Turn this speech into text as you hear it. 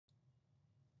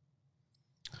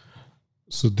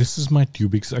So this is my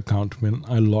Tubics account. When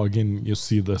I log in, you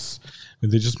see this.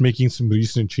 And they're just making some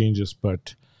recent changes,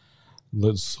 but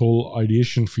this whole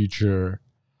ideation feature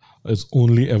is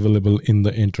only available in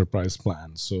the enterprise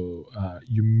plan. So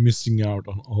you're missing out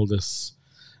on all this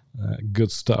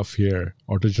good stuff here.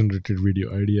 Auto-generated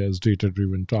video ideas,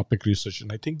 data-driven topic research.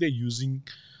 And I think they're using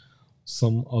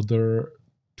some other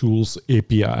tools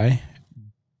API,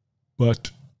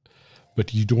 but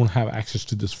you don't have access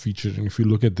to this feature. And if you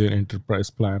look at their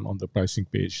enterprise plan on the pricing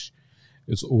page,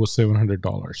 it's over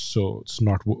 $700. So it's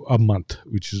not a month,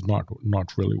 which is not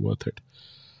really worth it.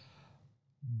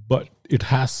 But it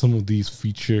has some of these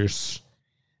features,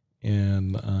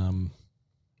 and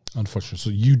unfortunately,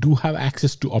 so you do have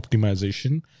access to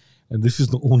optimization, and this is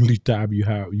the only tab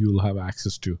you'll have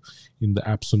access to in the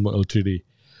Appsumo LTD.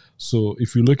 So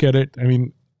if you look at it, I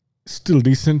mean, still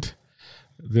decent.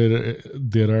 There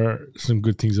are some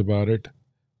good things about it.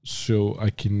 So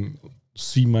I can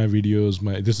see my videos.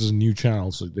 This is a new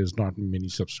channel, so there's not many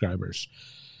subscribers,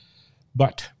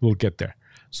 but we'll get there.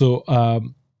 So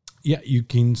yeah, you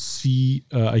can see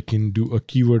I can do a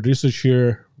keyword research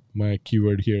here. My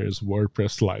keyword here is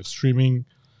WordPress live streaming.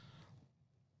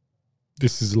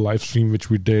 This is a live stream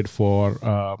which we did for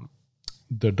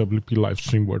the WP live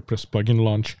stream WordPress plugin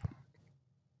launch,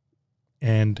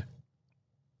 and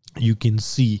you can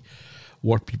see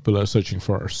what people are searching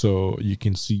for. So you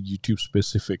can see YouTube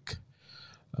specific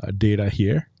data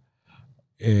here,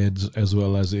 as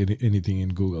well as anything in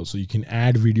Google. So you can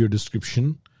add video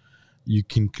description, you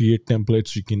can create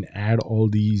templates, you can add all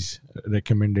these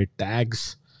recommended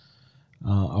tags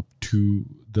up to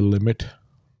the limit,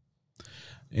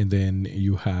 and then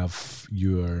you have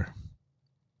your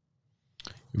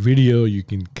video. You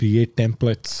can create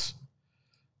templates.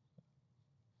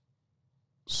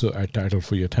 So a title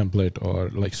for your template, or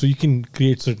so you can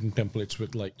create certain templates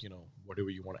with whatever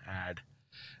you want to add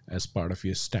as part of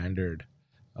your standard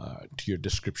to your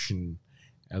description,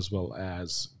 as well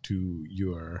as to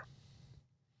your,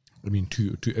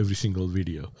 to every single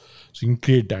video. So you can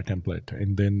create that template,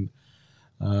 and then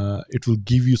it will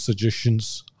give you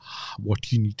suggestions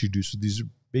what you need to do. So these are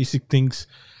basic things,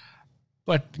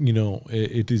 but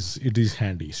it is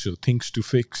handy. So things to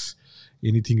fix.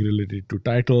 Anything related to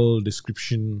title,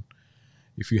 description.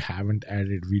 If you haven't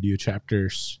added video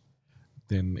chapters,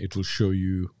 then it will show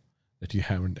you that you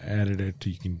haven't added it.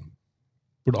 You can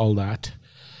put all that.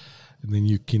 And then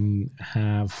you can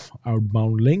have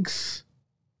outbound links.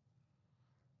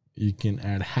 You can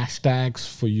add hashtags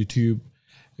for YouTube.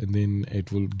 And then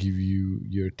it will give you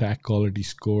your tag quality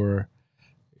score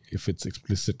if it's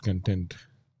explicit content.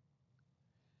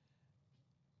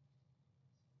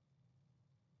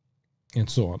 And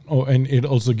so on. Oh, and it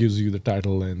also gives you the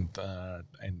title length,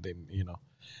 and then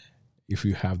if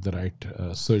you have the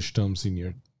right search terms in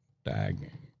your tag.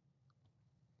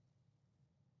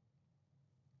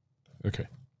 Okay.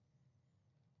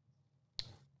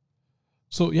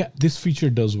 So yeah, this feature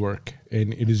does work,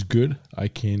 and it is good. I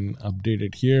can update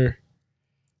it here.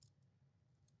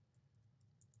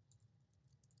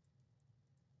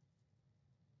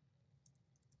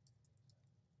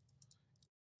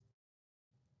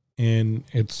 And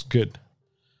it's good.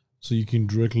 So you can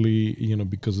directly,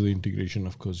 because of the integration,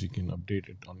 of course, you can update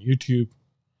it on YouTube,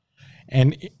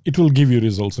 and it will give you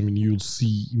results. I mean, you'll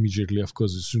see immediately, of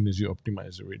course, as soon as you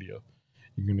optimize the video,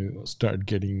 you're going to start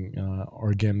getting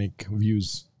organic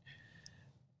views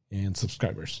and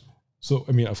subscribers. So,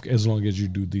 I mean, as long as you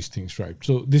do these things right.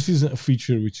 So this is a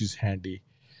feature which is handy.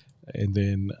 And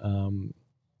then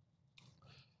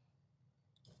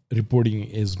reporting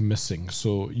is missing.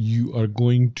 So you are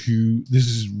going to, this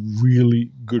is really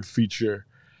good feature,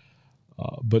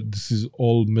 but this is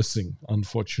all missing.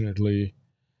 Unfortunately,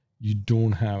 you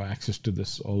don't have access to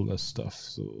all this stuff.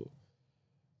 So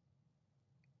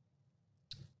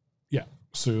yeah,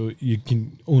 so you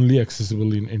can only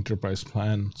accessible in enterprise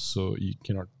plan. So you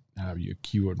cannot have your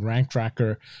keyword rank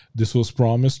tracker. This was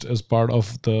promised as part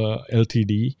of the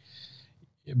LTD,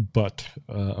 but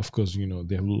of course,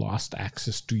 they have lost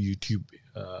access to YouTube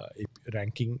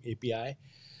ranking API.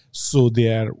 So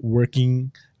they are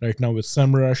working right now with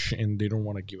SEMrush, and they don't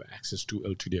want to give access to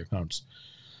LTD accounts,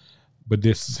 but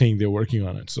they're saying they're working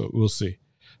on it. So we'll see.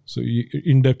 So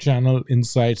in-depth channel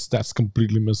insights, that's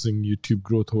completely missing. YouTube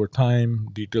growth over time,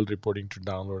 detailed reporting to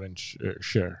download and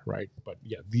share, right? But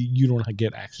yeah, you don't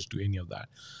get access to any of that.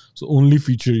 So only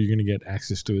feature you're going to get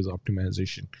access to is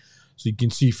optimization. So you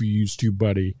can see if you use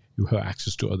TubeBuddy, you have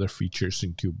access to other features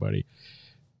in TubeBuddy.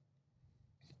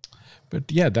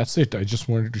 But yeah, that's it. I just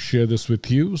wanted to share this with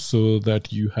you so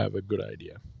that you have a good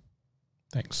idea.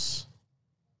 Thanks.